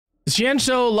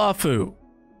Xianzhou Luofu,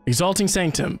 Exalting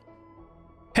Sanctum.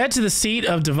 Head to the Seat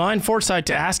of Divine Foresight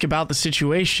to ask about the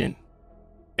situation.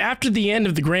 After the end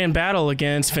of the grand battle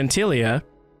against Phantylia,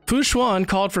 Fu Xuan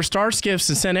called for star skiffs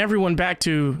and sent everyone back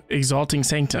to Exalting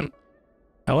Sanctum.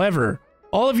 However,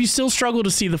 all of you still struggle to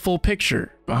see the full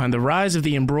picture behind the rise of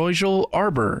the Ambrosial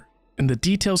Arbor and the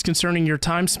details concerning your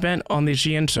time spent on the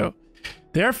Xianzhou.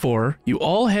 Therefore, you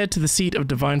all head to the Seat of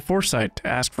Divine Foresight to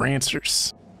ask for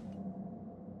answers.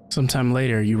 Sometime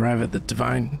later, you arrive at the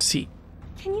Divine Seat.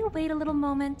 Can you wait a little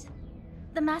moment?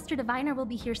 The Master Diviner will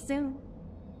be here soon.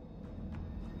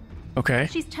 Okay.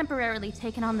 She's temporarily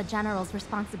taken on the General's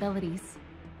responsibilities.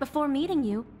 Before meeting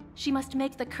you, she must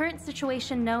make the current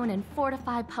situation known and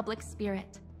fortify public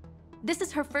spirit. This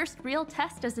is her first real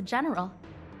test as a General.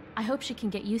 I hope she can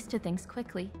get used to things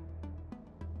quickly.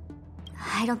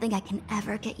 I don't think I can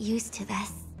ever get used to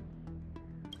this.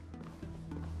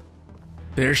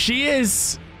 There she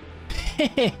is!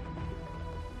 It's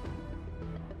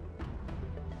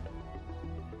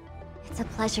a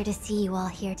pleasure to see you all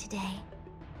here today.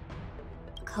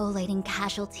 Collating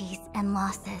casualties and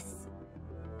losses.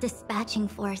 Dispatching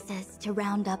forces to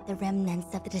round up the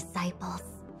remnants of the disciples.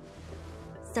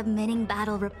 Submitting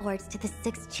battle reports to the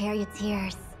 6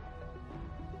 charioteers.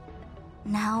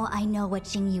 Now I know what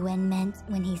Jingliu meant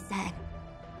when he said,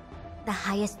 "The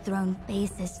highest throne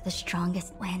faces the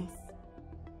strongest wins."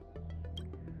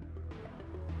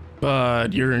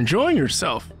 But you're enjoying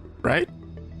yourself, right?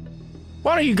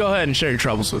 Why don't you go ahead and share your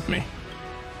troubles with me?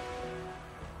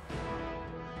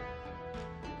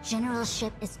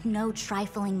 Generalship is no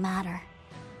trifling matter.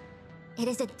 It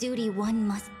is a duty one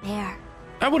must bear.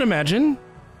 I would imagine.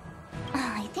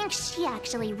 I think she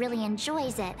actually really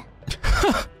enjoys it.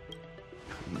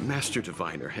 Master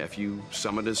Diviner, have you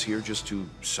summoned us here just to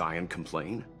sigh and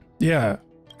complain? Yeah.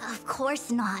 Of course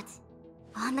not.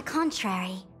 On the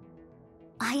contrary.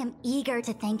 I am eager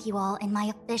to thank you all in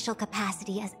my official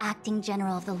capacity as Acting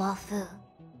General of the Luofu.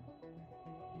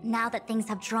 Now that things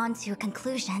have drawn to a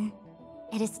conclusion,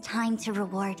 it is time to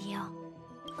reward you.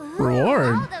 Ooh,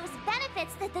 Reward? all those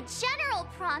benefits that the General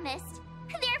promised.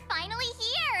 They're finally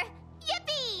here!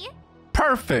 Yippee!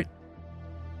 Perfect.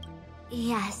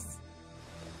 Yes.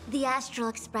 The Astral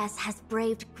Express has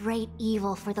braved great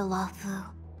evil for the Luofu.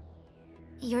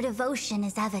 Your devotion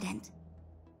is evident.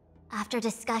 After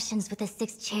discussions with the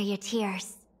 6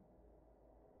 charioteers,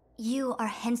 you are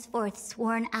henceforth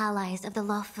sworn allies of the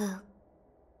Luofu.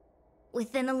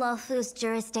 Within the Luofu's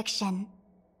jurisdiction,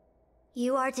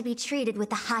 you are to be treated with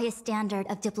the highest standard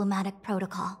of diplomatic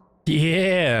protocol.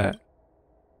 Yeah.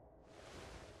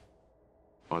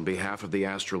 On behalf of the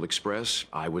Astral Express,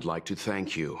 I would like to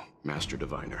thank you, Master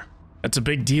Diviner. That's a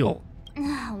big deal.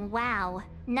 Oh, wow.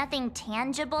 Nothing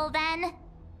tangible then?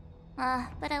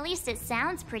 But at least it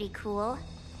sounds pretty cool.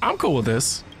 I'm cool with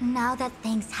this. Now that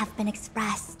things have been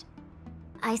expressed,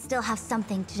 I still have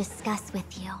something to discuss with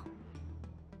you.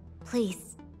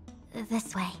 Please,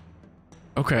 this way.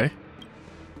 Okay.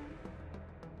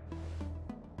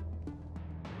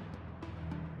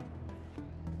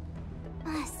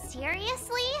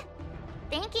 Seriously?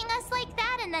 Thanking us like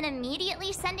that and then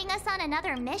immediately sending us on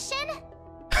another mission?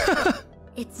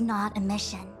 It's not a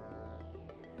mission.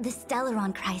 The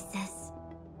Stellaron Crisis,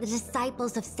 the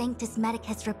Disciples of Sanctus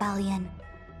Medicus Rebellion,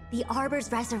 the Arbor's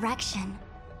resurrection.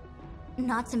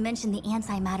 Not to mention the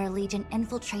Antimatter Legion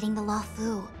infiltrating the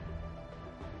Luofu.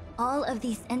 All of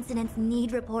these incidents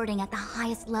need reporting at the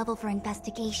highest level for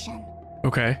investigation.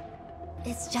 Okay.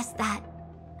 It's just that,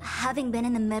 having been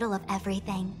in the middle of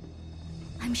everything,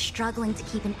 I'm struggling to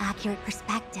keep an accurate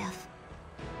perspective.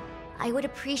 I would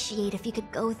appreciate if you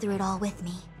could go through it all with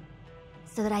me,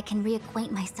 so that I can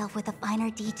reacquaint myself with a finer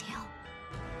detail.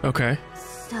 Okay.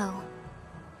 So,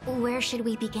 where should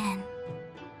we begin?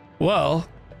 Well,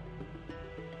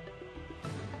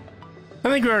 I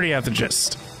think we already have the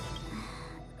gist.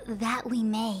 That we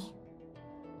may.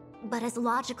 But as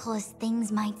logical as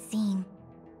things might seem,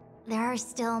 there are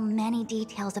still many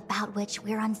details about which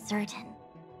we're uncertain.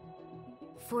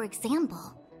 For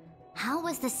example, how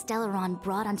was the Stellaron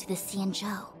brought onto the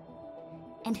Xianzhou?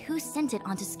 And who sent it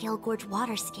onto Scale Gorge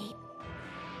Waterscape?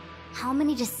 How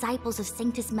many disciples of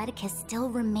Sanctus Medicus still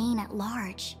remain at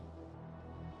large?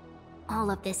 All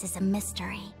of this is a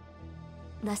mystery.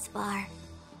 Thus far,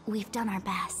 we've done our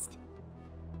best.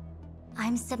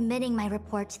 I'm submitting my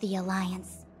report to the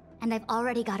Alliance, and I've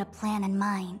already got a plan in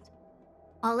mind.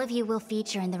 All of you will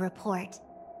feature in the report.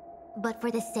 But for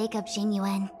the sake of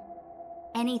Jingliu,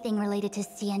 anything related to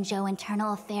Xianzhou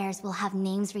internal affairs will have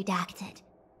names redacted.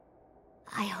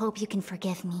 I hope you can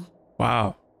forgive me.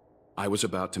 Wow. I was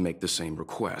about to make the same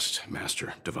request,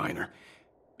 Master Diviner.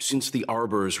 Since the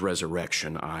Arbor's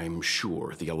resurrection, I'm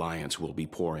sure the Alliance will be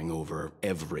poring over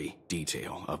every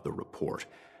detail of the report.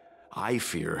 I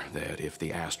fear that if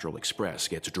the Astral Express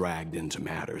gets dragged into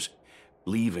matters,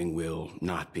 leaving will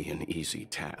not be an easy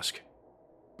task.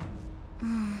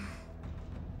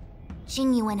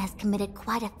 Jingliu has committed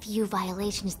quite a few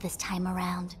violations this time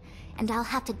around, and I'll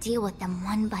have to deal with them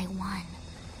one by one.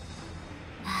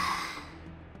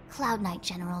 Cloud Knight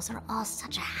generals are all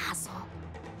such a hassle.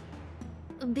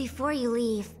 Before you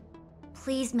leave,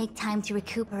 please make time to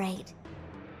recuperate.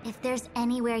 If there's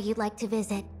anywhere you'd like to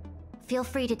visit, feel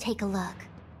free to take a look.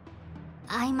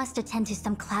 I must attend to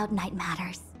some Cloud Knight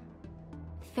matters.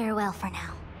 Farewell for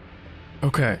now.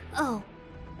 Okay. Oh,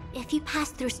 if you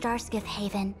pass through Starskiff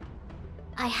Haven,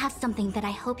 I have something that I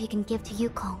hope you can give to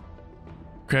Yukong.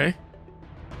 Okay.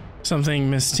 Something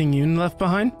Miss Tingyun left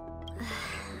behind?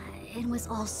 It was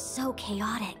all so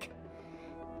chaotic.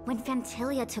 When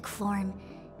Phantylia took form,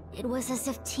 it was as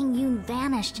if Tingyun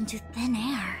vanished into thin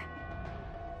air.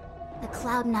 The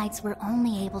Cloud Knights were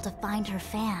only able to find her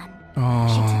fan.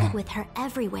 She took it with her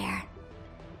everywhere.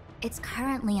 It's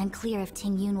currently unclear if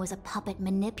Tingyun was a puppet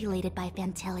manipulated by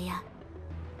Phantylia,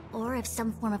 or if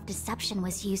some form of deception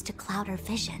was used to cloud her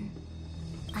vision.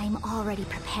 I'm already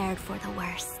prepared for the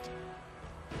worst.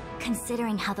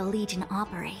 Considering how the Legion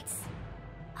operates,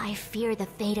 I fear the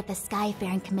fate of the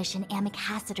Skyfaring Commission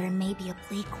Ambassador may be a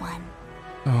bleak one.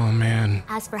 Oh man.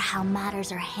 As for how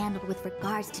matters are handled with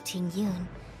regards to Tingyun,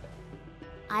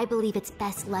 I believe it's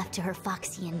best left to her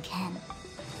Foxian kin.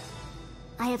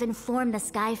 I have informed the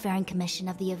Skyfaring Commission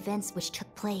of the events which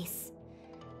took place,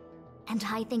 and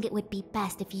I think it would be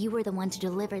best if you were the one to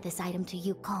deliver this item to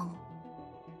Yukong.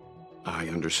 I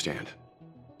understand.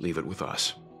 Leave it with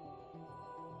us.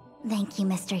 Thank you,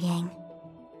 Mr. Yang.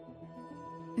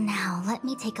 Now, let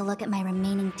me take a look at my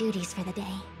remaining duties for the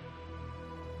day.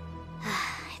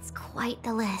 It's quite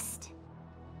the list.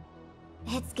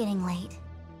 It's getting late.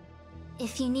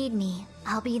 If you need me,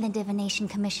 I'll be in the Divination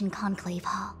Commission Conclave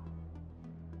Hall.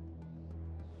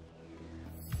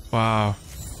 Wow.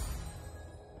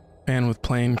 Man with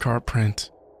plain cart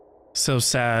print. So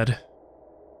sad.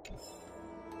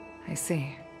 I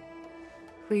see.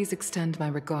 Please extend my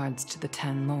regards to the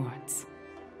 10 lords.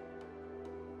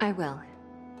 I will.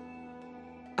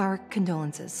 Our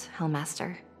condolences, Helm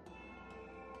Master.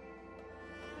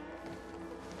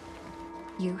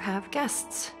 You have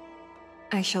guests.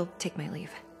 I shall take my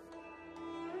leave.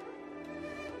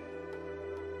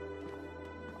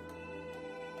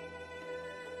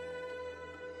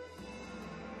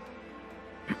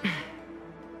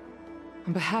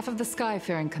 On behalf of the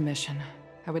Skyfaring Commission,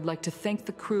 I would like to thank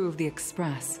the crew of the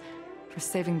Express for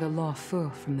saving the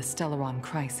Luofu from the Stellaron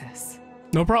crisis.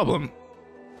 No problem.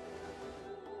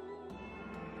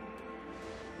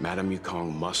 Madame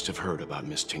Yukong must have heard about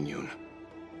Miss Tingyun.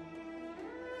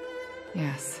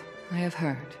 Yes, I have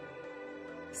heard.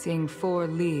 Seeing 4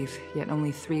 leave, yet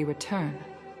only 3 return,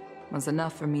 was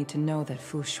enough for me to know that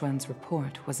Fu Xuan's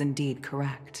report was indeed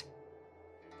correct.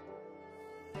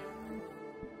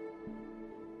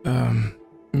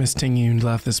 Miss Tingyun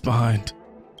left this behind.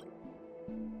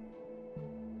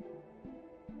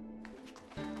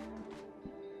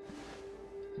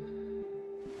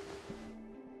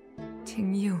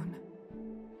 Tingyun.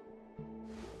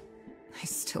 I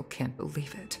still can't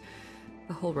believe it.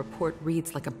 The whole report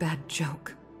reads like a bad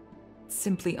joke. It's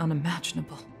simply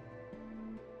unimaginable.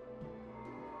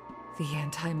 The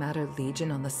Antimatter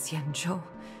Legion on the Xianzhou,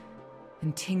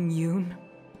 and Tingyun,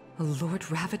 a Lord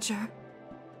Ravager?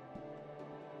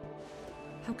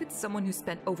 How could someone who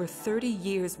spent over 30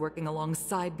 years working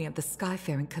alongside me at the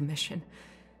Skyfaring Commission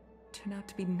turn out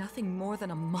to be nothing more than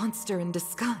a monster in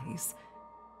disguise?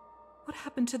 What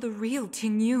happened to the real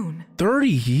Tingyun? 30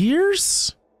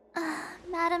 years?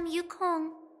 Madame Yukong.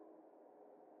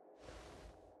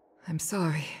 I'm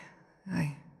sorry.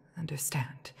 I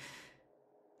understand.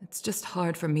 It's just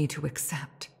hard for me to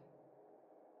accept.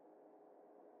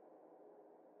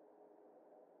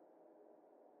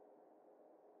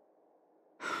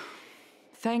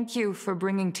 Thank you for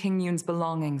bringing Tingyun's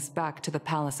belongings back to the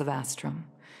Palace of Astrum.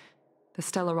 The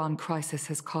Stellaron crisis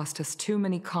has cost us too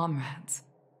many comrades.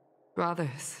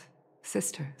 Brothers,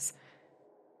 sisters,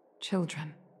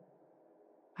 children.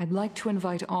 I'd like to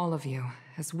invite all of you,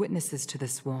 as witnesses to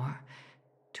this war,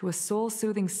 to a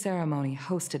soul-soothing ceremony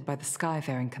hosted by the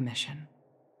Skyfaring Commission.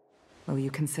 Will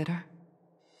you consider?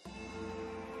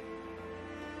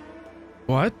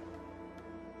 What?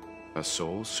 A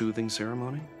soul-soothing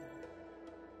ceremony?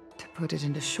 To put it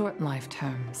into short life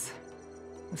terms,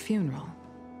 a funeral.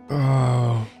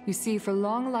 Oh. You see, for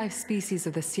long life species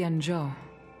of the Xianzhou,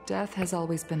 death has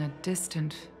always been a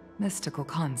distant, mystical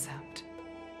concept.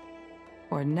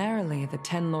 Ordinarily, the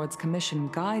Ten Lords Commission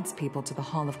guides people to the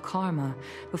Hall of Karma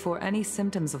before any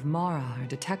symptoms of Mara are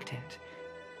detected.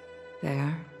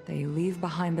 There, they leave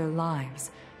behind their lives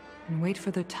and wait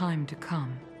for their time to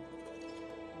come.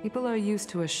 People are used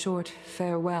to a short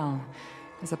farewell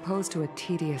as opposed to a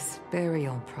tedious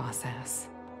burial process.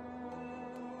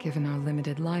 Given our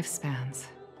limited lifespans,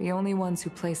 the only ones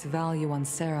who place value on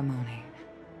ceremony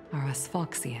are us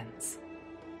Foxians.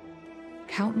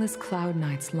 Countless Cloud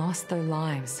Knights lost their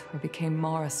lives or became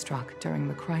Mara-struck during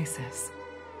the crisis.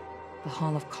 The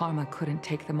Hall of Karma couldn't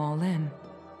take them all in,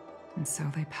 and so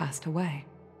they passed away.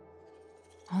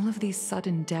 All of these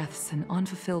sudden deaths and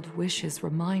unfulfilled wishes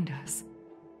remind us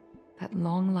that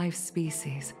long-life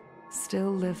species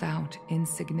still live out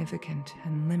insignificant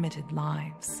and limited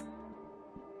lives.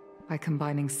 By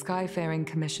combining Skyfaring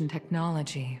Commission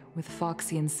technology with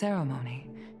Foxian ceremony,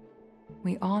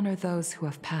 we honor those who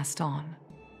have passed on.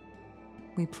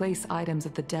 We place items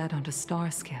of the dead onto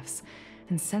star skiffs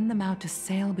and send them out to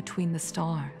sail between the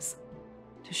stars,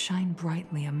 to shine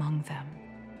brightly among them.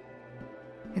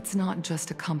 It's not just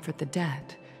to comfort the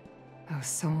dead, those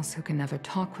souls who can never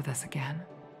talk with us again,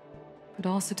 but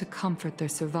also to comfort their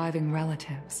surviving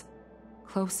relatives,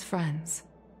 close friends,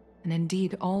 and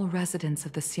indeed all residents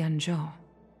of the Xianzhou.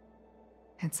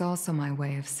 It's also my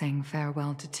way of saying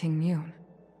farewell to Tingyun.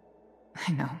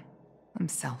 I know, I'm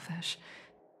selfish.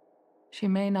 She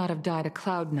may not have died a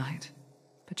Cloud Knight,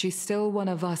 but she's still one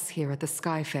of us here at the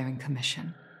Skyfaring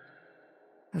Commission.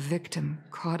 A victim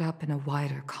caught up in a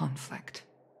wider conflict.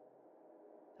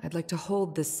 I'd like to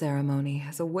hold this ceremony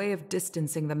as a way of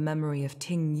distancing the memory of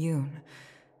Tingyun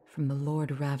from the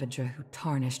Lord Ravager who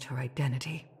tarnished her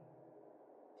identity.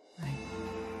 I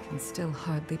can still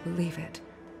hardly believe it.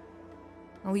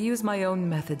 I'll use my own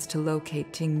methods to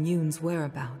locate Tingyun's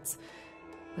whereabouts,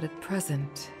 but at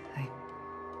present,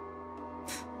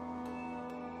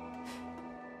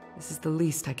 This is the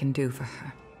least I can do for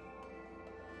her.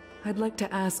 I'd like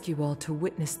to ask you all to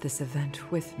witness this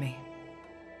event with me.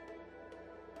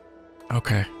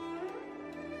 Okay.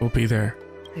 We'll be there.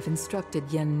 I've instructed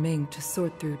Yanming to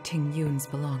sort through Tingyun's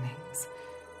belongings.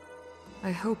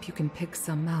 I hope you can pick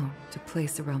some out to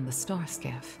place around the star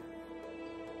skiff.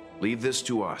 Leave this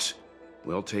to us.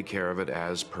 We'll take care of it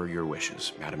as per your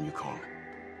wishes, Madam Yukong.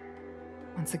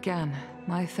 Once again,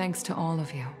 my thanks to all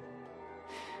of you.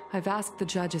 I've asked the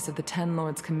judges of the Ten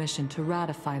Lords Commission to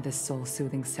ratify this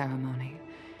soul-soothing ceremony,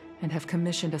 and have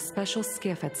commissioned a special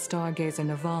skiff at Stargazer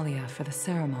Navalia for the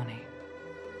ceremony.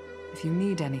 If you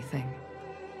need anything,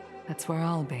 that's where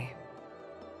I'll be.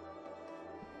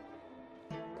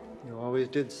 You always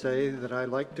did say that I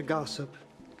like to gossip,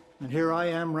 and here I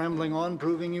am rambling on,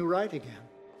 proving you right again.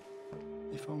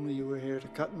 If only you were here to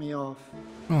cut me off.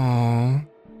 Aww.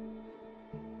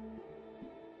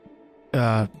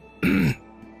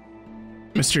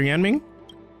 Mr. Yanming?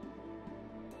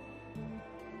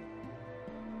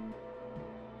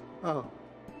 Oh.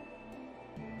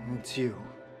 It's you.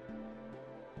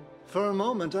 For a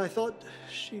moment, I thought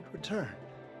she'd returned.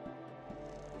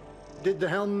 Did the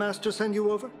Helm Master send you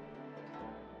over?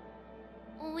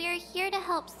 We're here to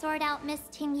help sort out Miss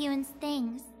Tingyun's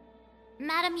things.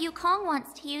 Madam Yukong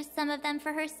wants to use some of them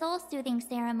for her soul-soothing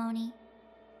ceremony.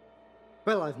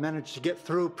 Well, I've managed to get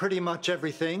through pretty much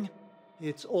everything.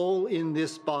 It's all in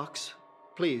this box.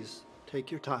 Please,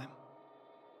 take your time.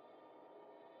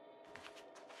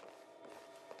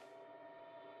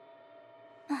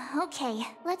 Okay,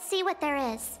 let's see what there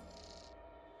is.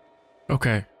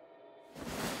 Okay.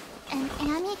 An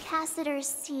Amicassator's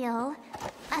seal,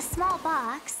 a small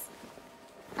box,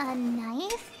 a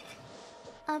knife,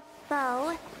 a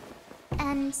bow,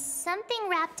 and something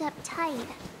wrapped up tight.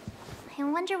 I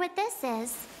wonder what this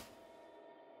is.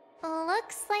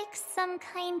 Looks like some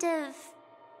kind of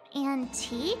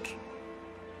antique?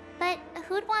 But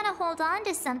who'd want to hold on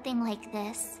to something like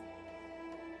this?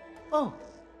 Oh,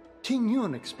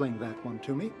 Tingyun explained that one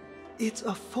to me. It's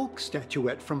a folk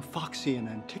statuette from Foxian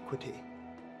antiquity.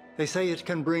 They say it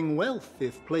can bring wealth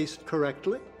if placed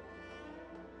correctly.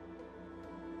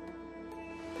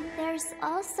 There's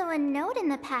also a note in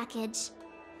the package.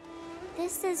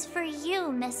 This is for you,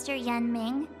 Mr.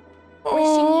 Yanming. Wishing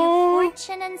you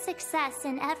fortune and success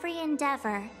in every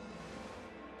endeavor.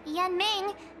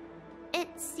 Yanming, it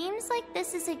seems like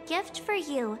this is a gift for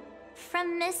you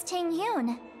from Miss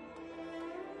Tingyun.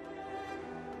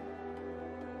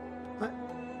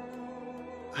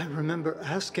 I remember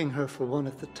asking her for one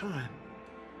at the time.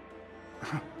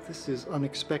 This is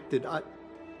unexpected. I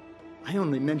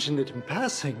only mentioned it in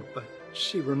passing, but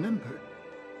she remembered.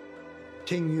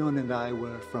 Tingyun and I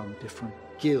were from different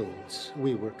guilds.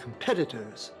 We were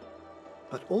competitors.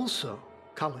 but also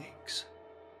colleagues.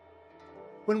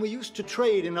 When we used to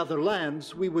trade in other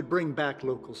lands, we would bring back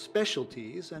local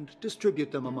specialties and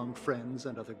distribute them among friends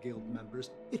and other guild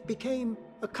members. It became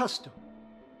a custom.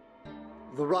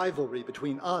 The rivalry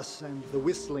between us and the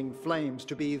Whistling Flames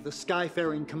to be the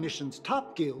Skyfaring Commission's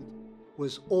top guild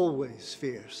was always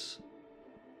fierce.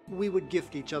 We would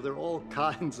gift each other all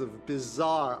kinds of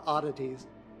bizarre oddities.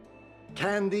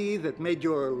 Candy that made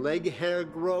your leg hair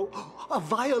grow. A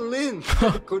violin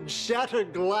that could shatter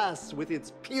glass with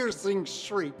its piercing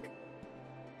shriek.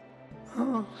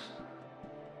 Oh,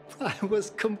 I was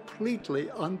completely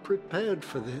unprepared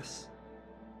for this.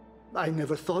 I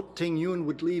never thought Tingyun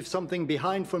would leave something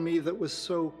behind for me that was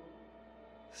so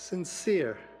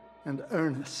sincere and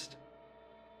earnest.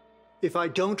 If I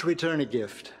don't return a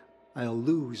gift, I'll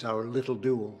lose our little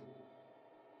duel.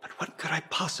 But what could I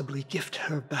possibly gift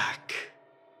her back?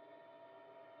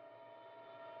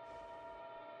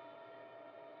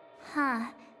 Huh.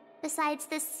 Besides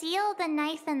the seal, the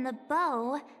knife, and the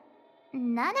bow,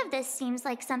 none of this seems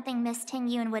like something Miss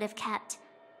Tingyun would have kept.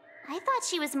 I thought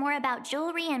she was more about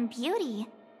jewelry and beauty.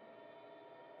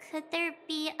 Could there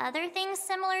be other things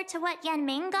similar to what Yan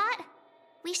Ming got?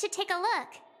 We should take a look.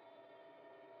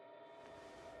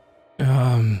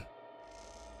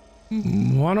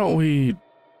 Why don't we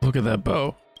look at that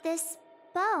bow? This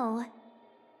bow...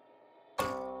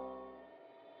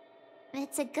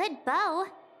 It's a good bow.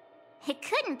 It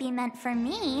couldn't be meant for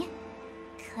me,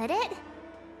 could it?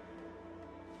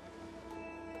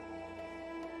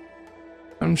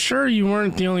 I'm sure you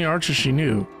weren't the only archer she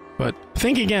knew, but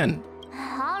think again.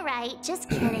 All right, just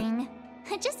kidding.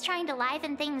 Just trying to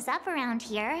liven things up around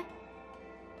here.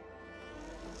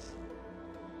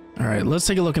 All right, let's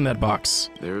take a look in that box.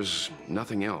 There's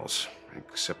nothing else,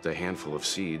 except a handful of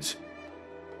seeds.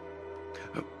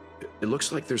 It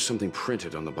looks like there's something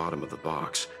printed on the bottom of the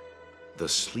box. The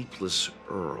Sleepless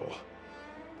Earl.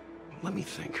 Let me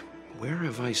think. Where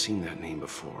have I seen that name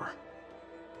before?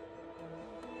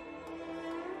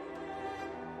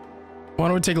 Why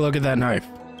don't we take a look at that knife?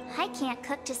 I can't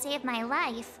cook to save my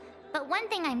life, but one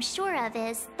thing I'm sure of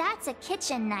is that's a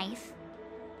kitchen knife.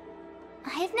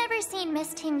 I've never seen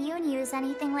Miss Tingyun use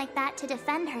anything like that to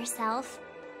defend herself.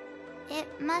 It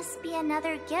must be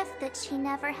another gift that she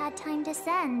never had time to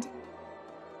send.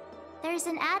 There's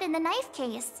an ad in the knife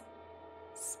case.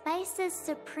 Spices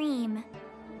Supreme.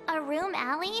 A room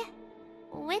alley?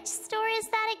 Which store is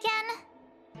that again?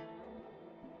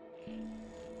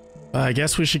 I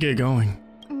guess we should get going.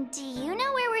 Do you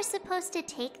know where we're supposed to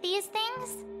take these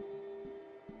things?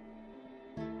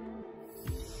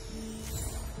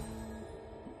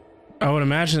 I would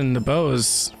imagine the bow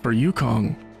is for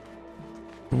Yukong.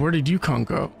 Where did Yukong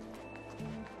go?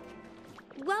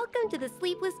 Welcome to the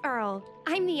Sleepless Earl.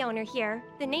 I'm the owner here.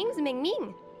 The name's Ming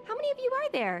Ming. How many of you are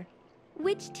there?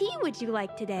 Which tea would you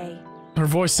like today? Her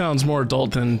voice sounds more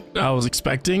adult than I was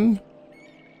expecting.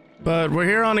 But we're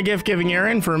here on a gift-giving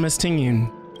errand for Miss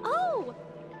Tingyun. Oh!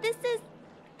 This is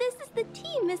the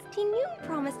tea Miss Tingyun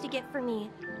promised to get for me.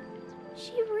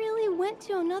 She really went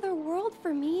to another world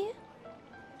for me.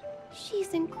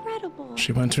 She's incredible.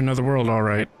 She went to another world, all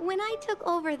right. When I took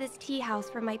over this tea house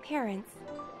from my parents,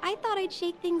 I thought I'd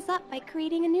shake things up by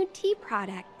creating a new tea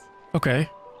product. Okay.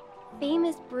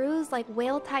 Famous brews like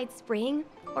Whale Tide Spring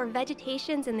or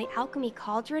Vegetations in the Alchemy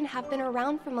Cauldron have been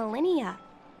around for millennia,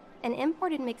 and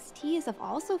imported mixed teas have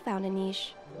also found a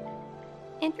niche.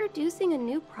 Introducing a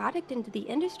new product into the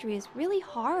industry is really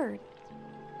hard.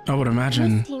 I would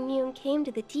imagine. Miss Tingyun came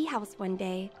to the tea house one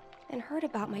day and heard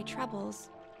about my troubles.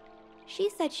 She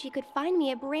said she could find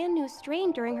me a brand new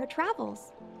strain during her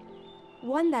travels.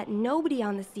 One that nobody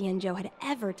on the Xianzhou had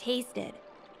ever tasted.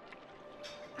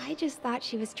 I just thought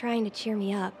she was trying to cheer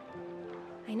me up.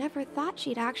 I never thought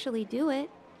she'd actually do it.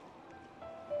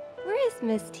 Where is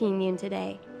Miss Tingyun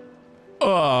today?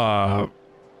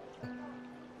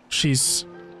 She's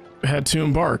had to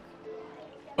embark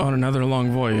on another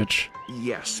long voyage.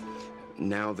 Yes.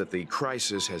 Now that the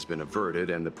crisis has been averted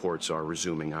and the ports are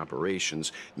resuming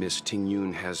operations, Miss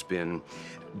Tingyun has been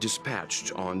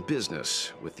dispatched on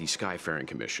business with the Skyfaring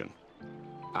Commission,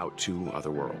 out to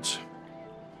other worlds.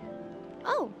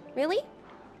 Oh, really?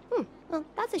 Well,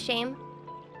 that's a shame.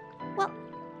 Well,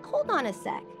 hold on a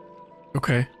sec.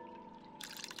 Okay.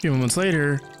 A few moments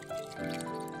later,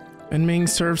 and Ming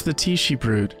serves the tea she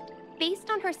brewed. Based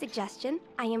on her suggestion,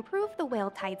 I improved the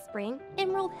Whale Tide Spring,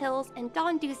 Emerald Hills, and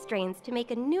Dawn Dew strains to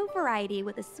make a new variety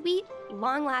with a sweet,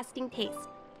 long-lasting taste.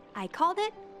 I called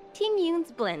it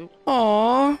Tingyun's Blend.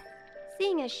 Aww.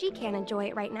 Seeing as she can't enjoy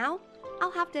it right now,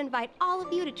 I'll have to invite all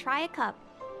of you to try a cup.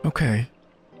 Okay.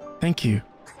 Thank you.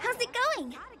 How's it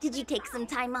going? Did you take some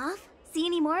time off? See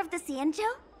any more of the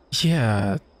Xianzhou?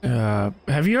 Yeah,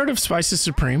 have you heard of Spices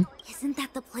Supreme? Isn't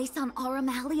that the place on Aurum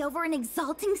Alley over in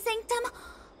Exalting Sanctum?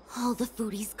 All the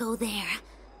foodies go there.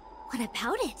 What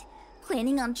about it?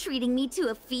 Planning on treating me to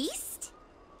a feast?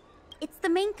 It's the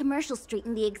main commercial street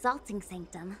in the Exalting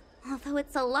Sanctum, although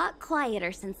it's a lot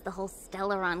quieter since the whole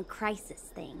Stellaron crisis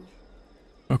thing.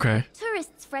 Okay.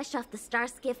 Tourists fresh off the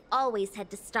Starskiff always head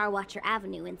to Starwatcher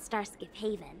Avenue in Starskiff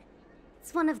Haven.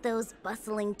 It's one of those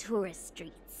bustling tourist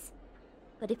streets.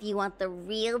 But if you want the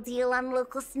real deal on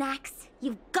local snacks,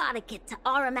 you've gotta get to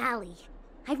Aurum Alley.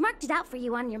 I've marked it out for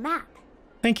you on your map.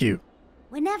 Thank you.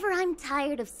 Whenever I'm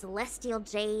tired of Celestial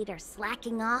Jade or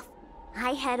slacking off,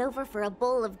 I head over for a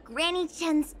bowl of Granny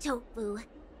Chen's tofu.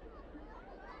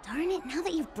 Darn it, now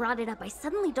that you've brought it up, I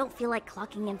suddenly don't feel like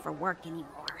clocking in for work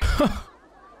anymore.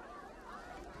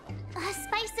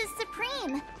 Spices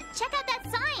Supreme! Check out that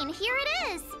sign! Here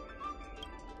it is!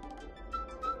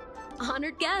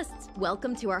 Honored guests,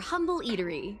 welcome to our humble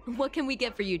eatery. What can we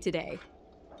get for you today?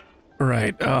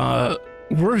 Right,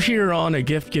 we're here on a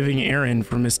gift-giving errand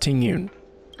for Miss Tingyun.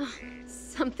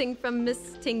 Something from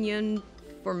Miss Tingyun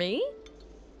for me?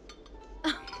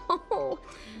 Oh,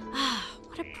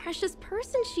 what a precious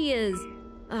person she is.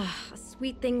 A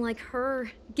sweet thing like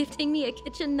her, gifting me a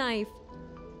kitchen knife.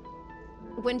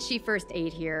 When she first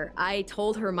ate here, I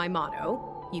told her my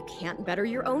motto: you can't better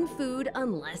your own food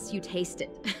unless you taste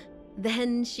it.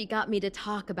 Then she got me to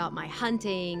talk about my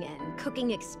hunting and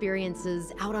cooking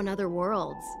experiences out on other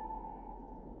worlds.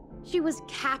 She was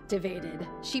captivated.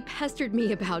 She pestered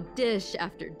me about dish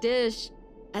after dish.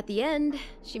 At the end,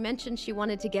 she mentioned she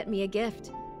wanted to get me a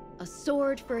gift. A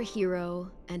sword for a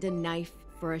hero and a knife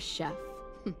for a chef.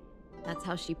 That's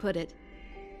how she put it.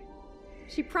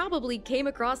 She probably came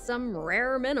across some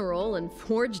rare mineral and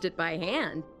forged it by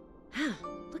hand.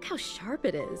 Look how sharp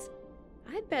it is.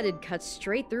 I bet it cuts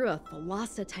straight through a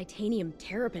Thalassa titanium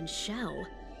terrapin shell.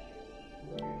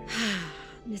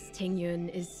 Miss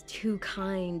Tingyun is too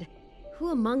kind.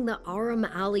 Who among the Aurum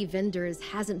Alley vendors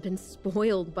hasn't been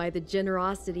spoiled by the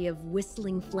generosity of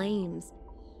Whistling Flames?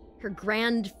 Her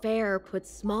grand fare puts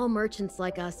small merchants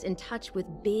like us in touch with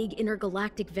big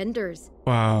intergalactic vendors.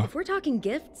 Wow. If we're talking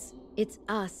gifts, it's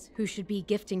us who should be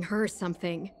gifting her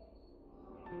something.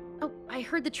 Oh, I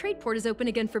heard the trade port is open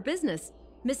again for business.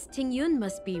 Miss Tingyun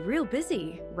must be real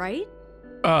busy, right?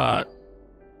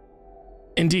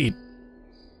 Indeed.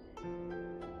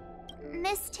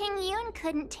 Miss Tingyun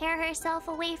couldn't tear herself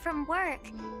away from work,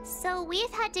 so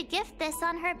we've had to gift this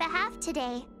on her behalf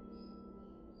today.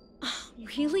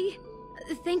 Really?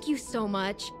 Thank you so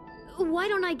much. Why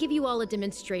don't I give you all a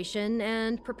demonstration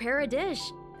and prepare a dish?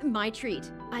 My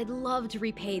treat. I'd love to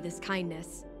repay this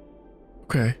kindness.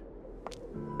 Okay.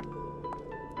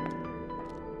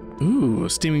 Ooh, a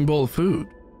steaming bowl of food.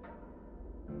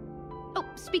 Oh,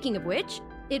 speaking of which,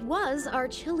 it was our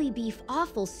chili beef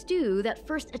offal stew that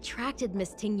first attracted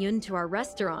Miss Tingyun to our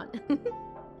restaurant.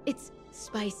 It's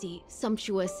spicy,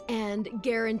 sumptuous, and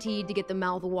guaranteed to get the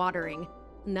mouth watering.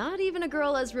 Not even a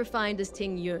girl as refined as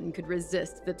Tingyun could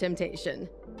resist the temptation.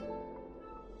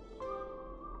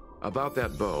 About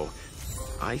that bow,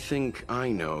 I think I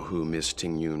know who Miss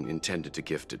Tingyun intended to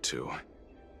gift it to.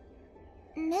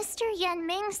 Mr.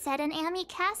 Yanming said an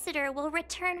ambassador will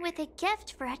return with a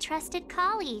gift for a trusted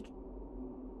colleague.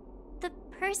 The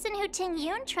person who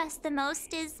Tingyun trusts the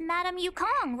most is Madame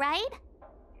Yukong, right?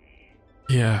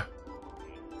 Yeah.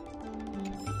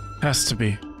 Has to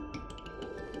be.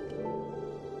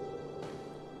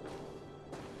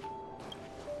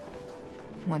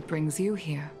 What brings you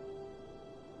here?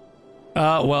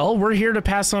 Well, we're here to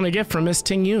pass on a gift from Miss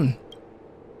Tingyun.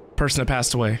 Person that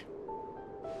passed away.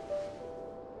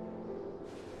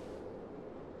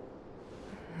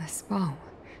 This bow.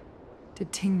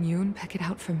 Did Tingyun pick it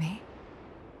out for me?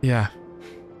 Yeah.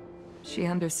 She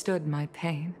understood my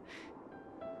pain.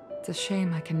 It's a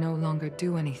shame I can no longer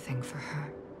do anything for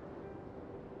her.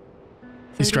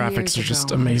 These 30 graphics years are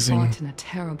just ago, amazing. I fought in a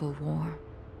terrible war.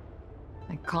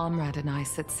 My comrade and I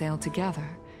set sail together,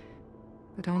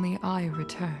 but only I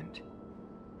returned.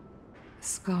 The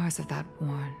scars of that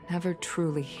war never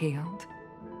truly healed.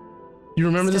 You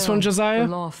remember this one, Josiah?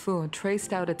 The Luofu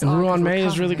traced out its And arc Ruan of Mei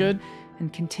is really recovery good.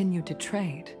 and continued to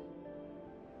trade.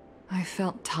 I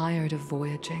felt tired of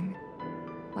voyaging,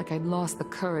 like I'd lost the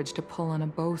courage to pull on a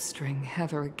bowstring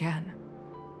ever again.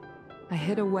 I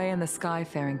hid away in the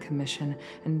Skyfaring Commission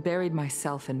and buried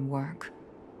myself in work,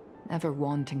 never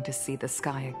wanting to see the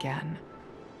sky again.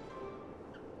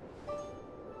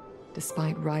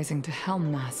 Despite rising to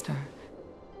Helm Master,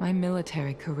 my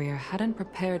military career hadn't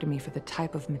prepared me for the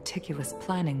type of meticulous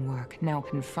planning work now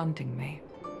confronting me.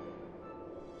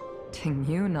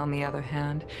 Tingyun, on the other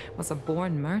hand, was a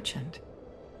born merchant,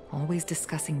 always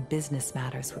discussing business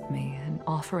matters with me and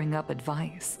offering up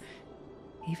advice,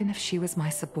 even if she was my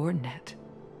subordinate.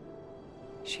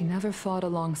 She never fought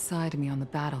alongside me on the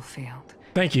battlefield.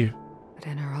 Thank you. But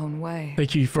in her own way,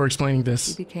 Thank you for explaining she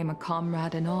this. became a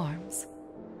comrade in arms.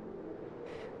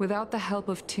 Without the help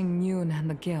of Tingyun and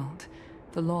the guild,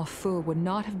 the Luofu would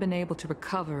not have been able to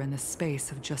recover in the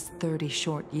space of just 30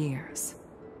 short years.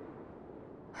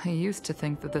 I used to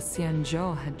think that the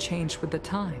Xianzhou had changed with the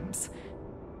times.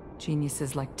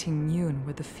 Geniuses like Tingyun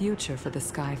were the future for the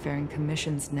Skyfaring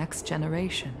Commission's next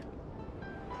generation.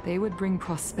 They would bring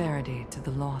prosperity to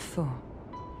the Luofu.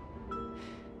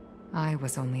 I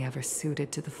was only ever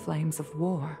suited to the flames of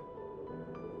war.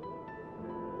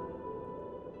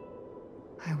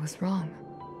 I was wrong.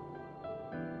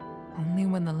 Only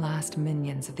when the last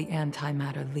minions of the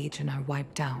Antimatter Legion are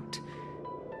wiped out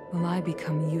will I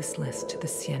become useless to the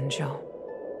Xianzhou.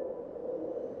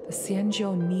 The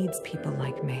Xianzhou needs people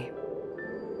like me.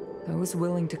 Those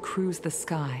willing to cruise the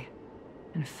sky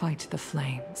and fight the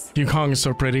flames. Yukong is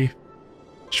so pretty.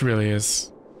 She really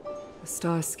is. The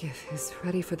star skiff is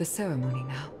ready for the ceremony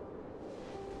now.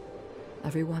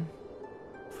 Everyone,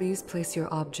 please place your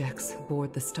objects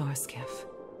aboard the star skiff.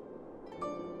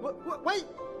 Wait!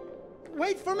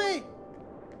 Wait for me!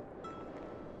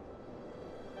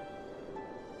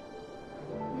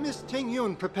 Miss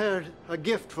Tingyun prepared a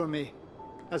gift for me.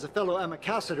 As a fellow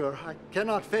ambassador, I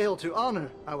cannot fail to honor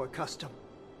our custom.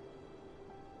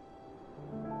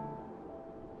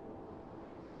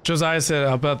 Josiah said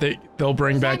about they'll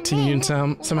bring back Tingyun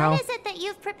somehow. What is it that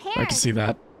you've prepared? I can see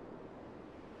that.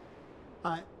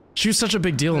 She was such a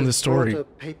big deal in this story. A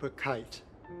paper kite.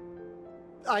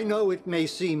 I know it may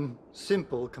seem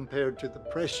simple compared to the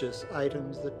precious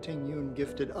items that Tingyun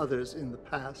gifted others in the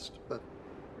past, but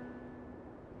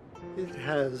it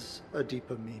has a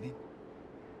deeper meaning.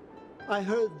 I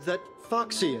heard that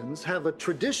Foxians have a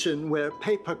tradition where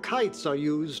paper kites are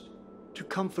used to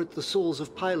comfort the souls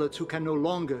of pilots who can no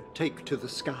longer take to the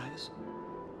skies.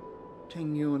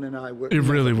 Tingyun and I were It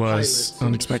really was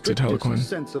unexpected, Harlequin.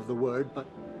 sense of the word, but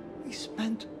we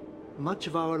spent much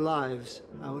of our lives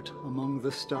out among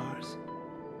the stars.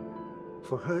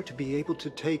 For her to be able to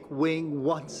take wing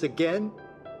once again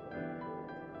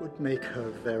would make her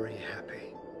very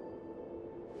happy.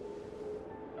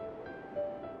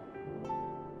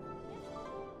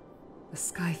 The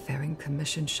Skyfaring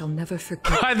Commission shall never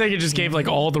forget. I think it just gave like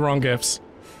all the wrong gifts.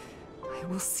 I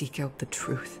will seek out the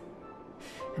truth.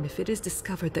 And if it is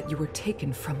discovered that you were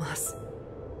taken from us,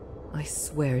 I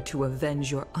swear to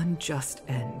avenge your unjust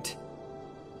end.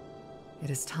 It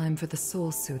is time for the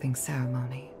soul-soothing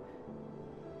ceremony.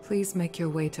 Please make your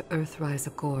way to Earthrise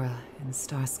Agora in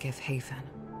Starskiff Haven.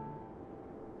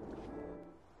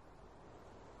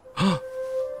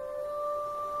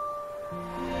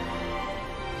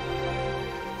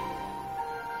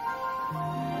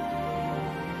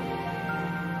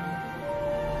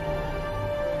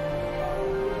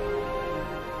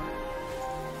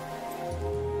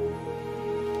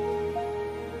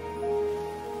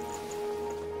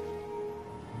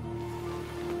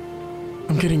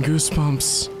 I'm getting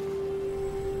goosebumps.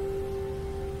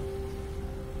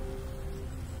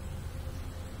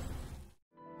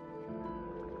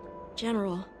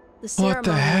 General, the What the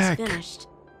ceremony heck? is finished.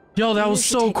 Yo, that You was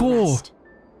should so take a cool. rest.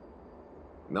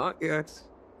 Not yet.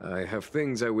 I have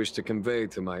things I wish to convey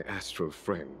to my astral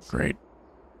friends. Great.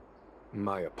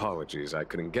 My apologies I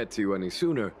couldn't get to you any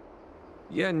sooner.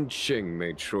 Yan Qing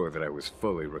made sure that I was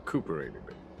fully recuperated.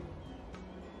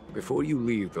 Before you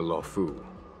leave the Luofu,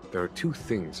 there are two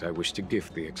things I wish to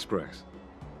gift the Express.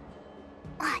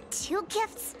 Two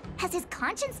gifts? Has his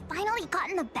conscience finally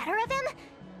gotten the better of him?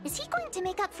 Is he going to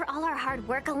make up for all our hard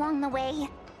work along the way?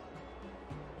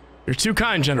 You're too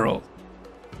kind, General.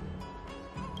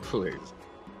 Please.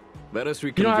 Let us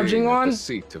don't have reconvene at Jingliu? the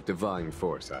Seat of Divine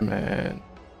Foresight. Man.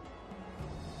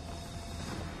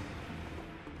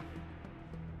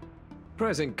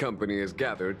 Present company is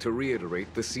gathered to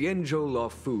reiterate the Xianzhou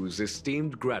Luofu's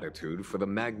esteemed gratitude for the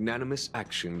magnanimous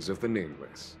actions of the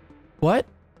Nameless. What?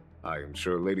 I am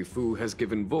sure Lady Fu has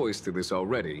given voice to this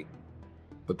already,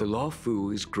 but the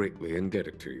Luofu is greatly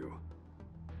indebted to you.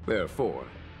 Therefore,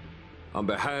 on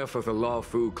behalf of the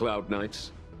Luofu Cloud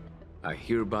Knights, I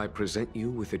hereby present you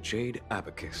with a Jade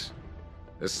Abacus,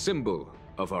 a symbol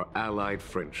of our allied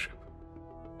friendship.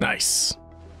 Nice.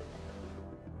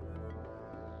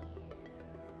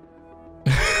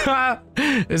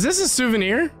 Is this a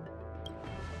souvenir?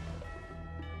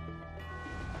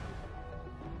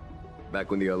 Back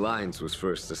when the Alliance was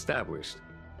first established,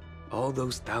 all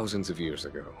those thousands of years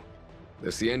ago, The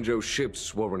Xianzhou ships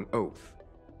swore an oath,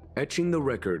 etching the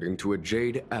record into a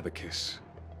jade abacus.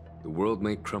 The world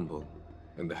may crumble,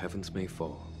 and the heavens may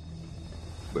fall,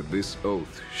 but this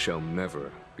oath shall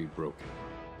never be broken.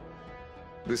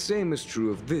 The same is true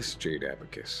of this jade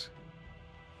abacus.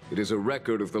 It is a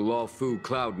record of the Luofu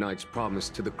Cloud Knight's promise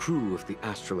to the crew of the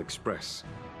Astral Express.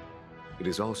 It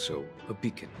is also a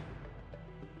beacon.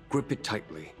 Grip it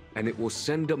tightly, and it will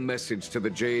send a message to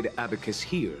the jade abacus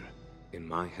here in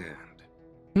my hand.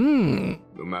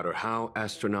 No matter how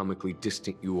astronomically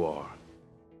distant you are,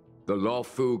 the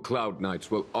Luofu Cloud Knights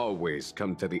will always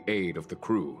come to the aid of the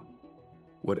crew,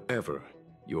 whatever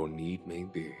your need may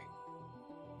be.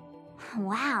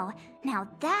 Wow, now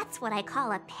that's what I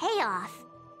call a payoff.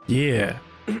 Yeah.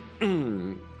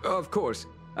 Of course,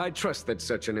 I trust that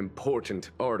such an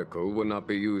important article will not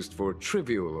be used for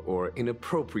trivial or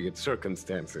inappropriate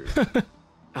circumstances.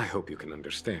 I hope you can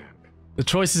understand. The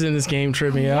choices in this game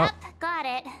trip me out. Yep, got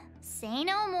it. Say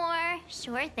no more.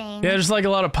 Sure thing. Yeah, there's like a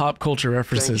lot of pop culture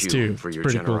references Thank you too. for It's your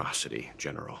pretty generosity,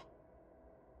 General.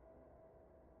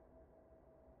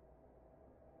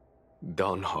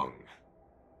 Don Hong.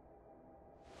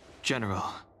 General.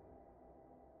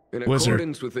 In Wizard.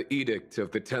 accordance with the Edict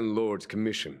of the Ten Lords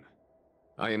Commission,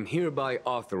 I am hereby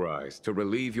authorized to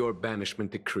relieve your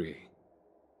banishment decree.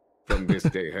 From this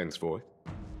day henceforth,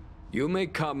 you may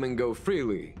come and go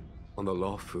freely on the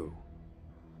Luofu.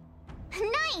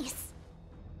 Nice!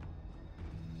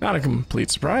 Not a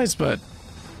complete surprise, but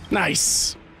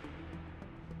nice.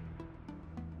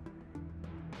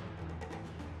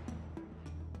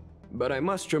 But I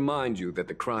must remind you that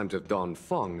the crimes of Don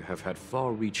Feng have had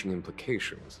far-reaching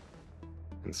implications.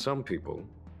 And some people,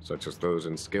 such as those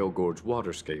in Scale Gorge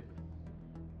Waterscape,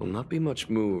 will not be much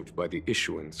moved by the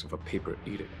issuance of a paper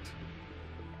edict.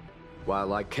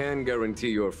 While I can guarantee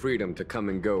your freedom to come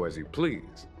and go as you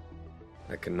please,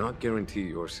 I cannot guarantee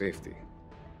your safety.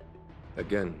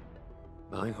 Again,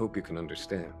 I hope you can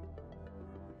understand.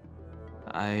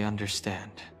 I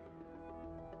understand.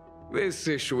 This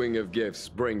issuing of gifts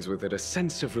brings with it a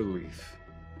sense of relief.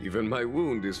 Even my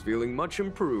wound is feeling much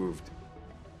improved.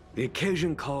 The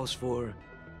occasion calls for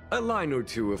a line or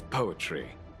two of poetry.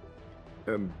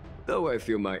 Though I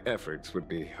feel my efforts would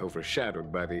be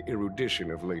overshadowed by the erudition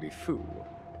of Lady Fu.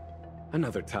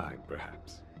 Another time,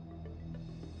 perhaps.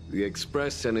 The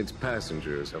Express and its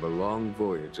passengers have a long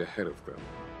voyage ahead of them.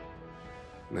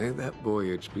 May that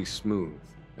voyage be smooth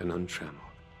and untrammeled.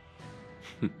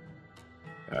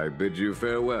 I bid you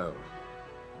farewell.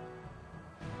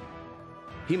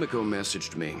 Himiko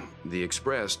messaged me. The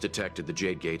Express detected the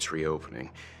Jade Gates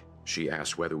reopening. She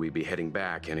asked whether we'd be heading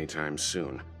back anytime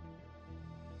soon.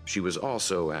 She was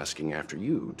also asking after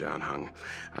you, Don Hung.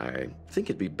 I think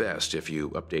it'd be best if you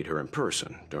update her in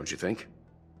person, don't you think?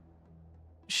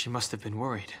 She must have been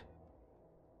worried.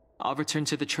 I'll return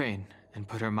to the train and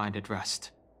put her mind at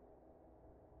rest.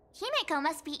 Himiko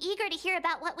must be eager to hear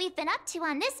about what we've been up to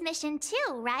on this mission too,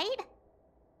 right?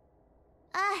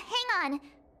 Hang on.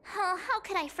 Oh, how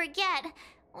could I forget?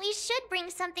 We should bring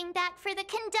something back for the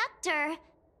conductor.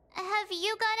 Have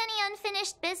you got any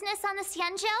unfinished business on the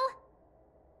Xianzhou?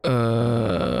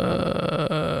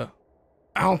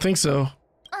 I don't think so.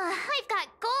 I've got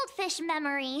goldfish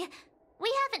memory.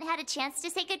 We haven't had a chance to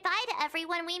say goodbye to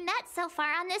everyone we met so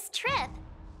far on this trip.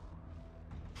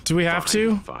 Do we have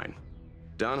to? Fine.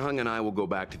 Don Hung and I will go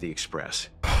back to the Express.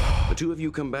 The two of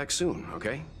you come back soon,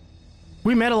 okay?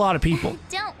 We met a lot of people.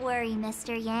 Don't worry,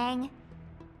 Mr. Yang.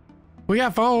 We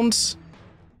got phones.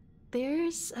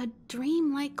 There's a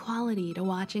dreamlike quality to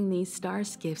watching these star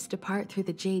skiffs depart through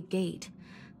the Jade Gate.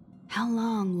 How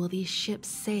long will these ships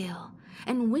sail?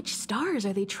 And which stars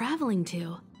are they traveling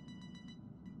to?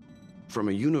 From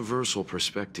a universal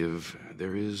perspective,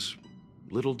 there is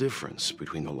little difference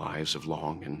between the lives of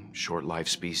long and short-life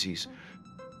species.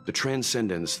 The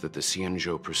transcendence that the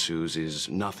Xianzhou pursues is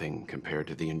nothing compared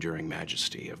to the enduring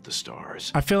majesty of the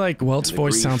stars. I feel like Welt's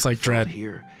voice sounds like Dredd.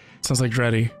 Here sounds like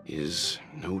Dreddy. Is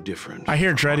no different. I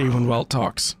hear Dreddy when Welt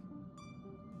talks.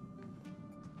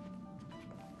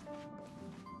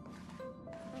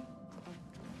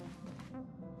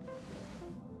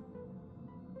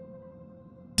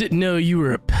 Didn't know you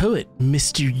were a poet,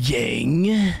 Mr. Yang.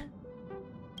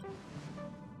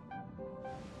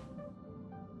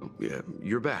 Yeah,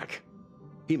 you're back.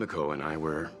 Himiko and I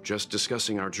were just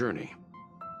discussing our journey.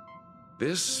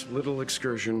 This little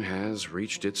excursion has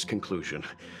reached its conclusion.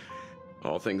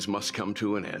 All things must come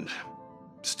to an end.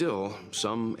 Still,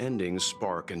 some endings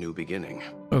spark a new beginning.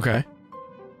 Okay.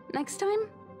 Next time,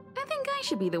 I think I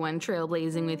should be the one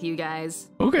trailblazing with you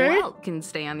guys. Okay. Welt can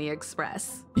stay on the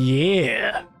Express.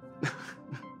 Yeah.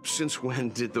 Since when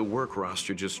did the work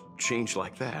roster just change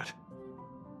like that?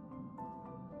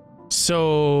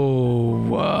 So,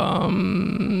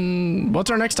 what's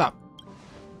our next stop?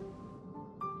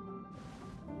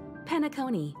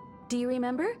 Penacony. Do you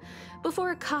remember?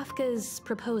 Before Kafka's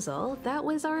proposal, that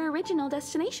was our original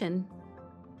destination.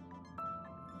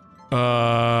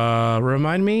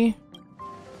 Remind me?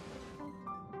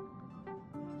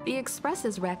 The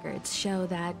Express's records show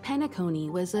that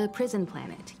Penacony was a prison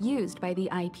planet used by the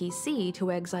IPC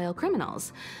to exile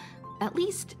criminals. At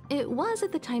least, it was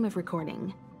at the time of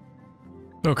recording.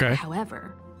 Okay.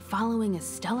 However, following a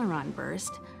Stellaron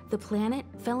burst, the planet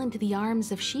fell into the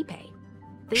arms of Xipe.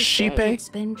 They say it's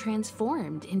been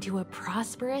transformed into a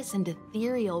prosperous and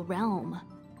ethereal realm.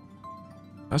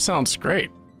 That sounds great.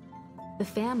 The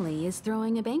family is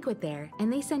throwing a banquet there,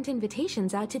 and they sent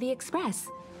invitations out to the Express.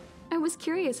 I was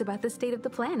curious about the state of the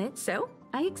planet, so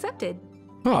I accepted.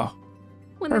 Oh,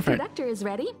 when perfect. The conductor is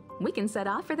ready, we can set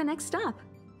off for the next stop.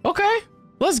 Okay,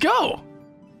 let's go.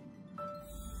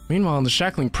 Meanwhile, in the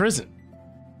shackling prison.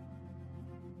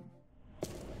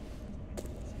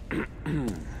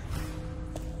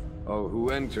 All who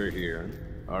enter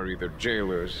here are either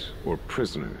jailers or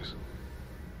prisoners.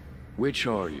 Which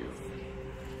are you?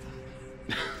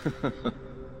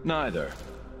 Neither.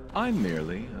 I'm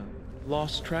merely a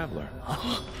lost traveler.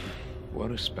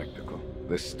 What a spectacle.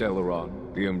 The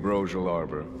Stellaron, the Ambrosial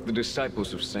Arbor, the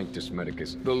disciples of Sanctus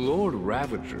Medicus, the Lord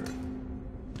Ravager.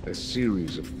 A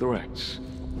series of threats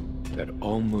that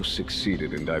almost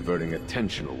succeeded in diverting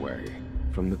attention away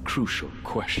from the crucial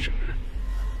question.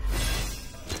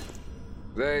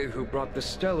 They who brought the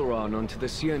Stellaron onto the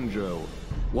Xianzhou,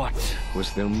 what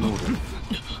was their motive?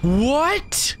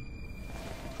 What?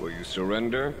 Will you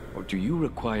surrender, or do you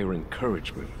require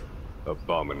encouragement?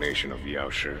 Abomination of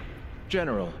Yaoshi.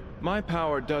 General, my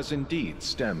power does indeed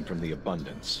stem from the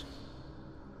abundance.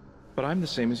 But I'm the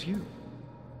same as you.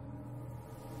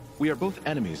 We are both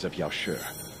enemies of Yaoshi.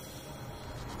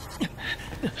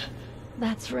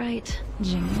 That's right,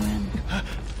 Jingliu.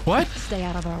 What? Stay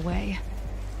out of our way.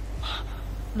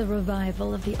 The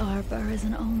revival of the Arbor is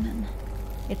an omen.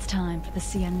 It's time for the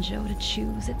Xianzhou to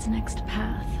choose its next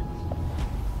path.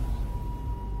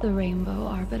 The Rainbow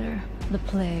Arbiter, the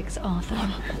Plague's author,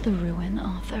 the Ruin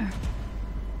author.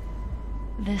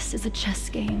 This is a chess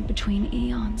game between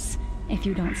eons. If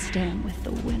you don't stand with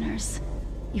the winners,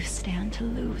 you stand to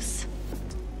lose.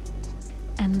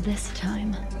 And this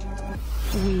time,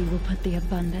 we will put the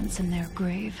abundance in their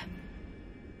grave.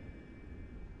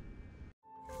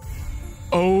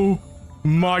 Oh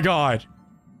my god.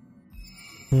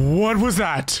 What was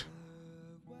that?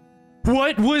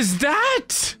 What was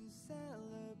that?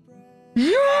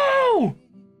 Yo!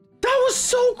 That was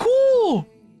so cool!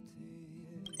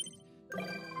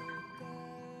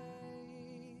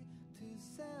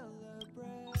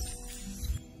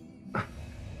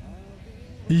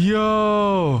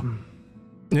 Yo!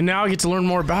 And now I get to learn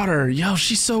more about her. Yo,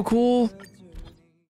 she's so cool.